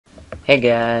Hey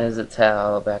guys, it's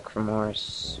Hal back for more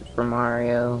Super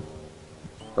Mario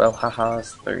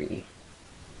Brawlhalla's 3.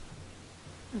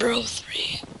 Bro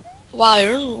 3. Wow,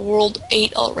 you're in World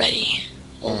 8 already.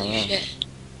 Yeah, I Holy am. shit.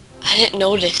 I didn't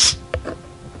notice.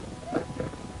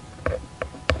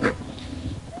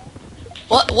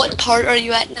 What part are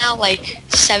you at now? Like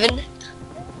 7?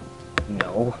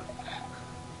 No,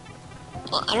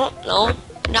 Well, I don't know.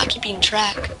 I'm not keeping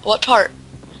track. What part?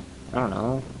 I don't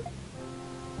know.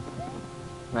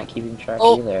 I'm not keeping track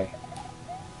Oh, either.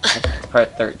 I think it's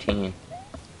part 13.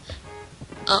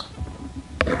 uh,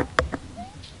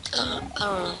 I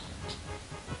don't know.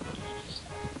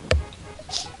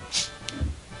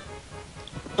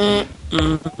 Mm,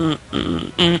 mm, mm,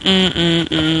 mm, mm, mm, mm,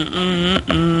 mm,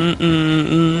 mm, mm,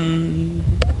 mm.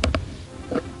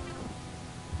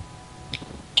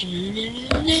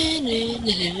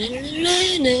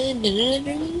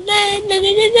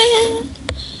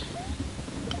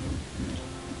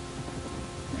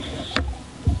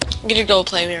 I'm gonna go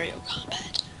play Mario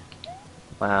Combat.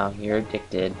 Wow, you're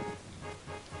addicted.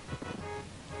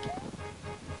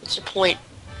 What's your point?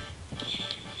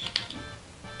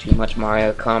 Too much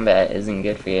Mario Combat isn't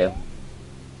good for you.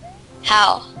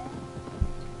 How?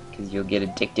 Because you'll get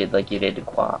addicted like you did to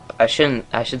Quap. I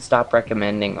should stop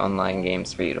recommending online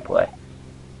games for you to play.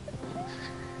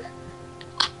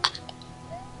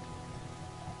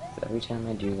 So every time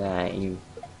I do that, you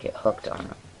get hooked on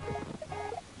it.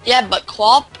 Yeah, but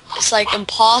Quap is like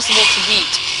impossible to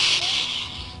beat.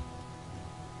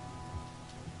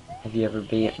 Have you ever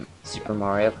beat Super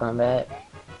Mario Combat?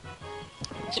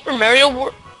 Super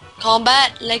Mario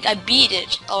Combat, like I beat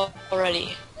it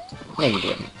already. No, you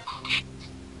didn't.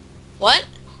 What?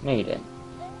 No, you didn't.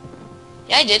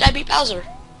 Yeah, I did. I beat Bowser.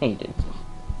 No, you didn't.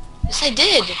 Yes, I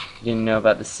did. You didn't know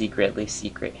about the secretly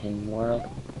secret hidden world?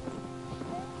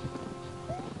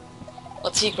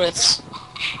 What secrets?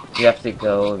 You have to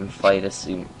go and fight a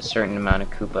certain amount of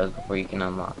Koopas before you can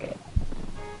unlock it.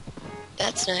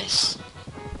 That's nice.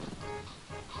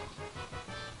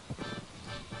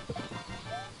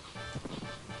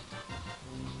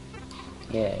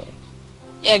 Yay.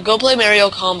 Yeah, go play Mario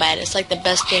Combat. It's like the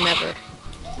best game ever.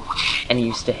 And you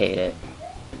used to hate it.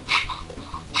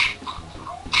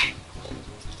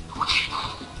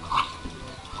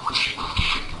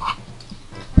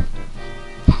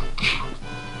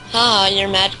 Ah, you're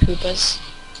mad, Koopas.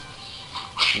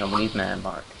 Nobody's mad,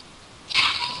 Mark.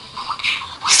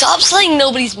 Stop saying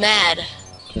nobody's mad.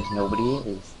 Because nobody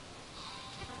is.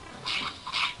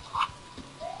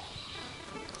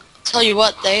 Tell you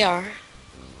what, they are.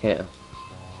 Who?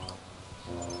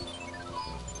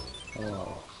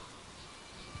 Whoa.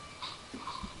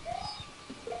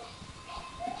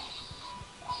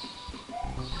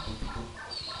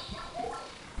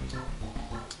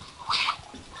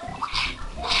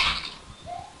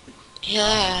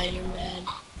 Yeah, you're mad.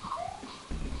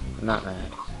 I'm not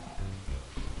mad.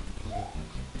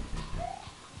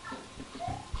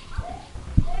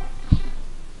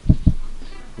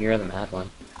 You're the mad one.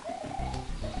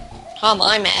 How am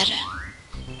I mad?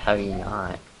 How you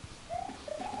not?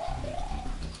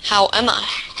 How am I?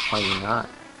 How you not?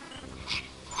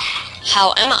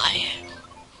 How am I?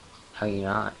 How you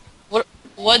not?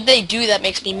 What'd they do that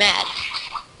makes me mad?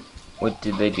 What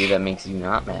did they do that makes you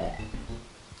not mad?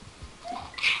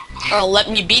 Or let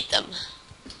me beat them.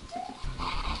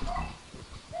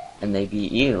 And they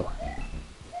beat you.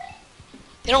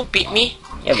 They don't beat me.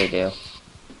 Yeah, they do.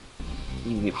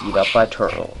 You get beat up by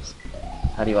turtles.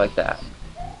 How do you like that?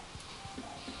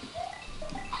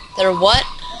 They're what?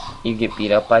 You get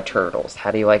beat up by turtles.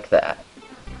 How do you like that?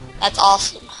 That's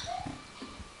awesome.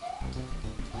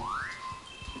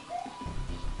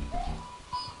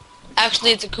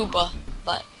 Actually, it's a Koopa,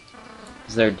 but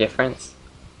Is there a difference?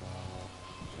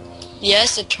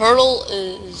 yes, a turtle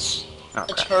is a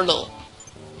Okay. turtle.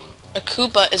 A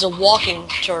Koopa is a walking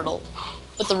turtle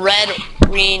with a red,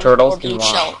 green, Turtles or blue can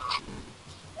walk. shell.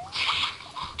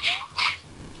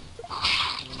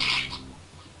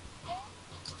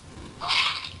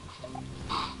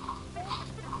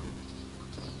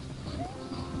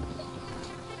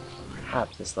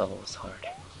 Perhaps this level is hard.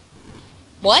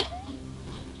 What?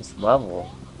 This level.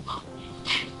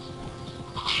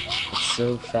 It's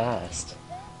so fast.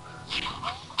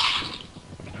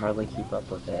 I can hardly keep up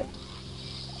with it.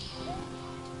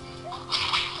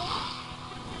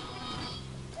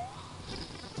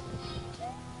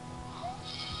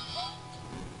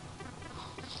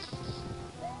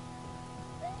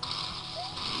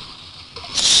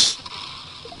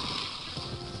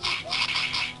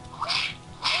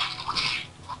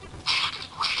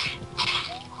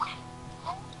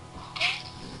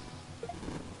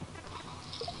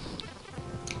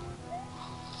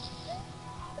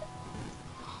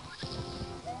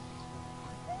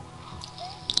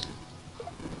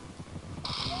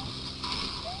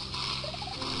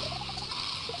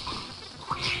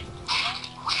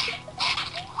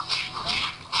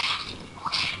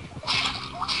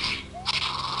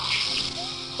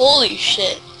 Holy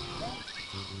shit.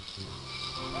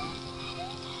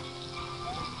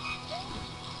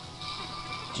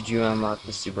 Did you unlock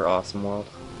the super awesome world?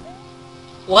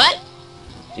 What?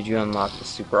 Did you unlock the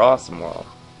super awesome world?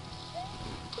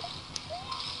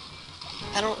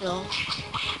 I don't know.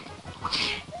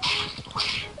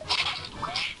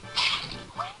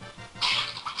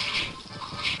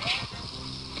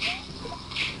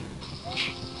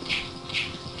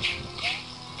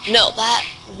 No, that...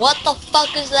 What the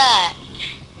fuck is that?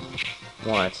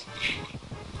 What?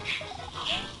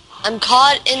 I'm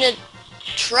caught in a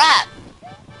trap.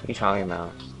 What are you talking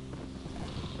about?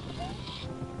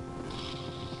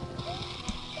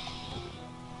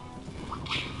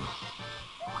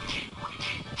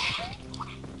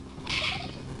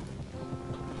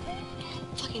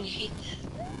 I fucking hate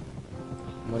that.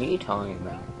 What are you talking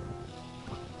about?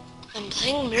 I'm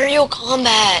playing Mario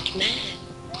Combat, man.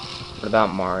 What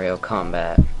about Mario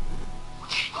Combat?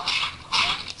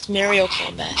 It's Mario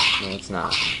Combat. No, it's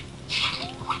not.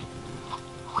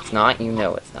 It's not, you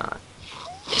know it's not.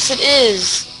 Yes, it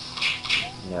is.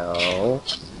 No.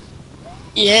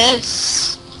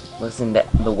 Yes. Listen to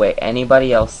the way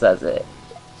anybody else says it.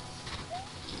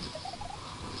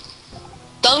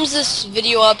 Thumbs this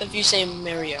video up if you say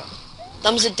Mario.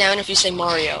 Thumbs it down if you say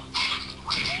Mario.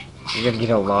 You're gonna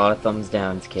get a lot of thumbs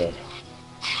downs, kid.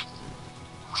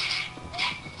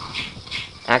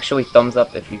 Actually, thumbs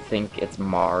up if you think it's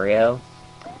Mario.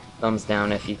 Thumbs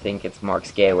down if you think it's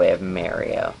Mark's gay way of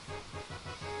Mario.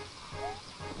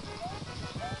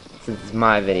 Since it's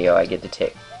my video, I get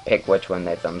to pick which one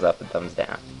they thumbs up and thumbs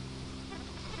down.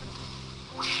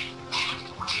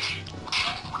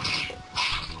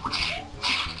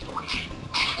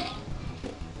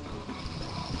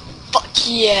 Fuck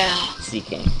yeah.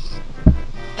 Seeking.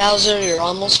 Bowser, you're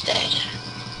almost dead.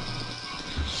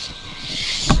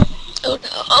 Oh no,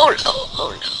 oh no,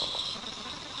 oh no.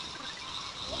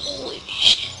 Holy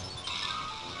shit.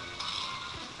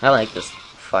 I like this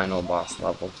final boss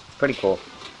level. It's pretty cool.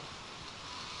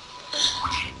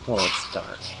 Oh, it's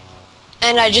dark.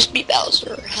 And I just beat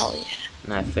Bowser, hell yeah.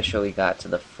 And I officially got to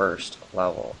the first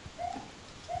level.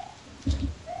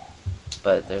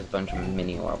 But there's a bunch of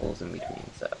mini levels in between,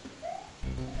 so.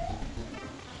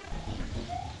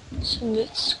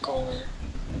 Submit score.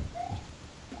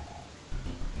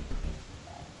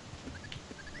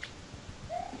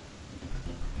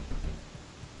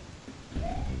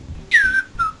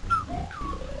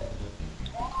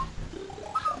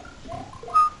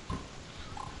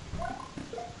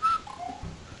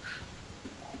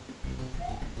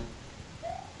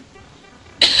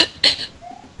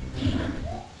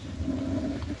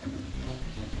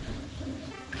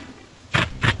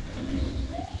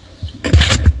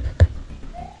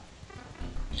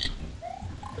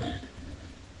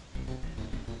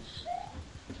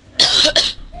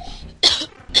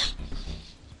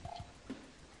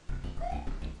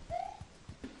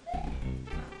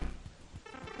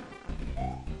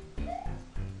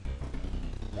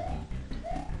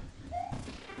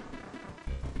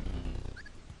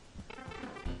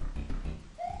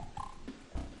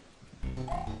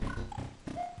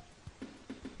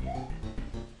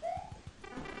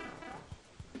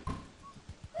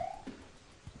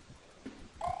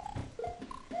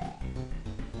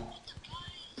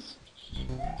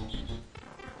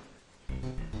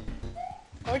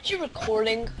 Aren't you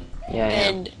recording? Yeah, I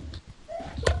am. And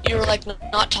you're like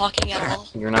not talking at all?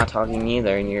 You're not talking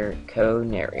either, and you're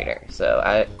co-narrator, so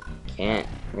I can't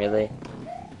really...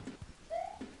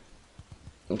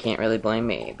 You can't really blame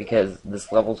me, because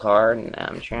this level's hard, and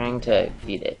I'm trying to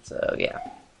beat it, so yeah.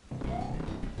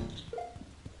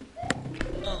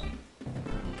 Oh.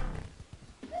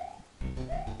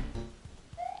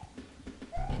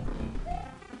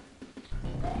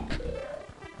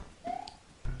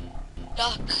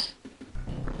 Duck.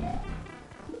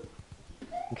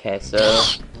 Okay, so...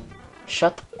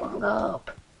 Shut the fuck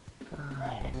up!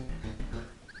 God.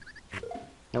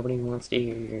 Nobody wants to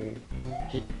hear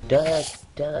your...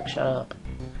 Doug, shut up.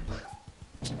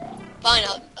 Fine,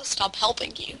 I'll stop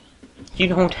helping you. You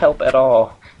don't help at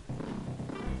all.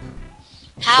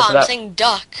 How? I'm that- saying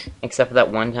duck. Except for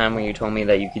that one time when you told me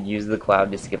that you could use the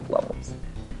cloud to skip levels.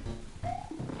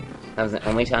 That was the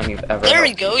only time you've ever... There we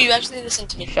helped. go, you actually listened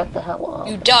to me. Shut the hell up.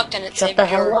 You ducked and it Shut saved the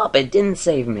hell your... up, it didn't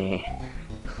save me.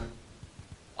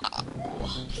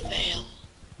 Fail.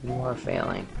 You are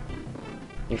failing.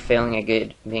 You're failing at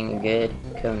being a good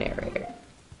co-narrator.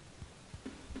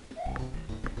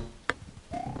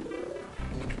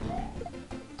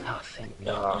 Oh, thank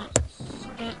God.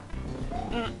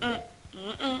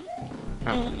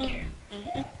 I don't care.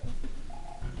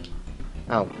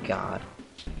 Oh, God.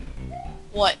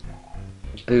 What?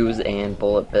 Boos and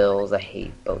bullet bills. I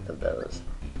hate both of those.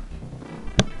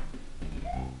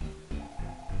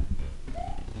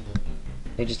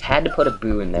 They just had to put a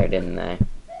boo in there, didn't they?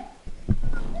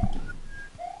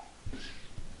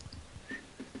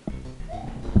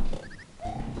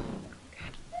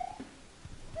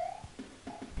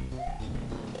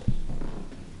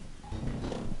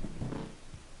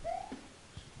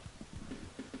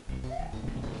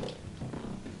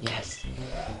 Yes.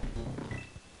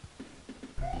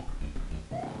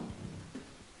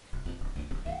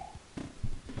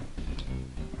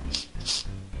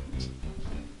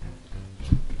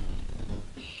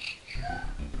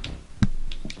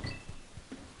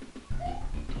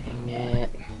 Dang it.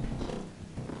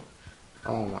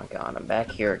 Oh my god, I'm back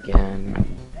here again.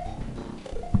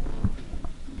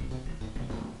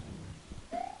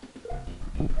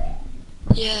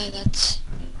 Yeah, that's.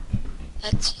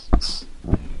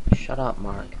 Shut up,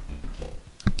 Mark.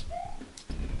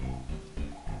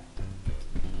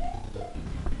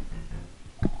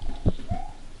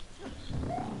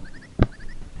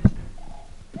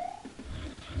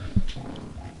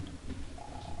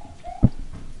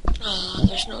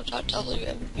 There's no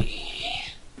 .wmb.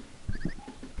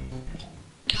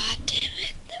 God damn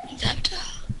it. That means I have to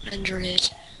render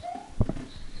it.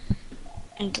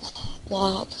 And blah,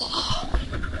 blah, blah.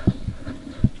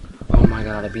 Oh my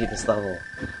god, I beat this level.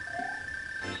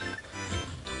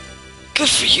 Good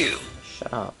for you.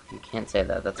 Shut up. You can't say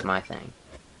that. That's my thing.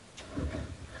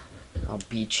 I'll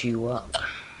beat you up.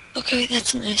 Okay,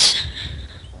 that's nice.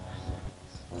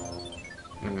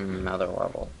 Another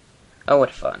level. Oh,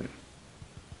 what fun.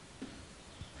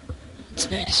 That's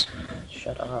nice.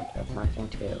 Shut up. That's my thing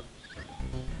too.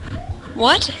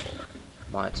 What?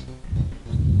 What?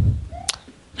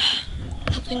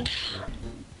 Nothing.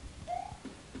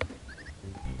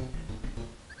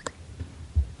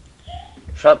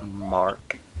 Shut up,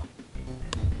 Mark.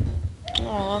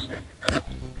 Aw.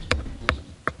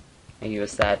 Are you a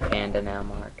sad panda now,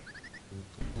 Mark?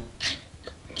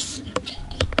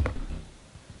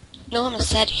 No, I'm a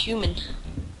sad human.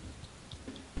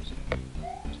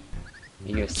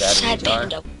 Are you a sad retard?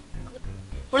 panda.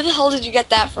 Where the hell did you get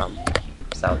that from?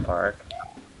 South Park.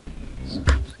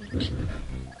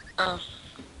 Oh.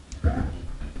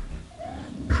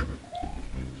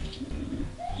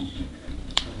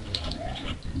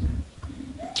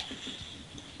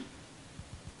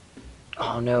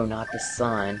 Oh no, not the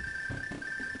sun.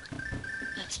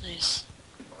 That's nice.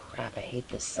 Crap, I hate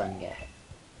this sun guy.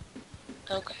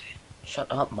 Okay. Shut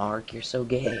up, Mark. You're so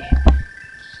gay.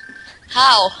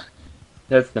 How?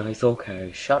 That's nice,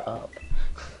 okay. Shut up.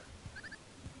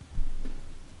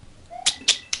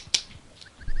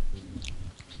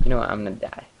 You know what? I'm gonna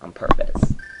die on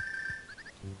purpose.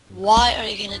 Why are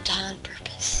you gonna die on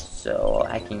purpose? So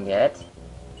I can get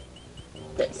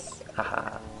this.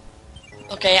 Haha.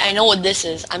 Okay, I know what this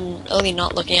is. I'm really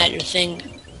not looking at your thing.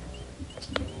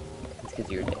 It's because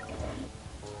you're a dick.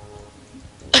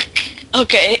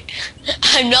 Okay.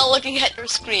 I'm not looking at your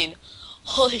screen.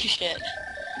 Holy shit.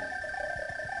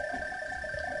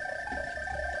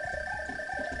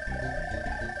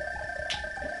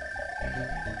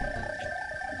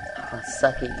 Oh,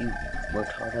 suck it, you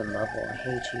retarded level. I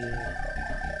hate you.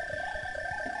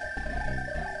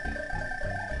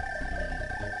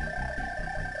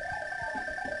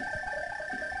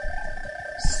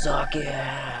 Suck it.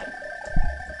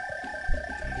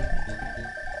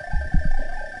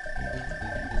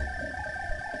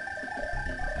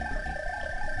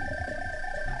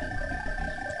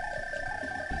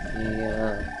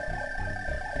 Yeah.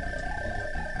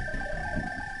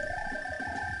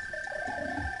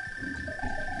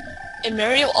 In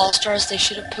Mario All-Stars, they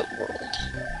should have put World.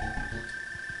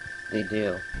 They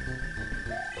do.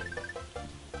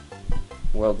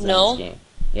 World's No? in this game.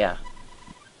 Yeah.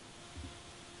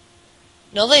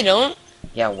 No, they don't.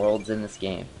 Yeah, World's in this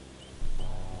game.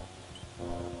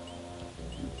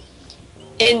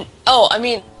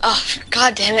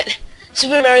 God damn it.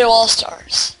 Super Mario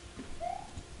All-Stars.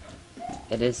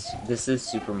 This is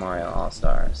Super Mario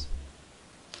All-Stars.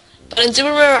 But in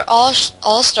Super Mario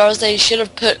All-Stars, they should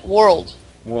have put World.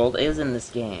 World is in this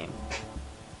game.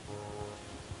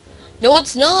 No,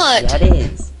 it's not. Yeah, it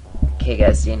is. Okay,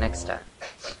 guys, see you next time.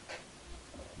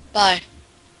 Bye.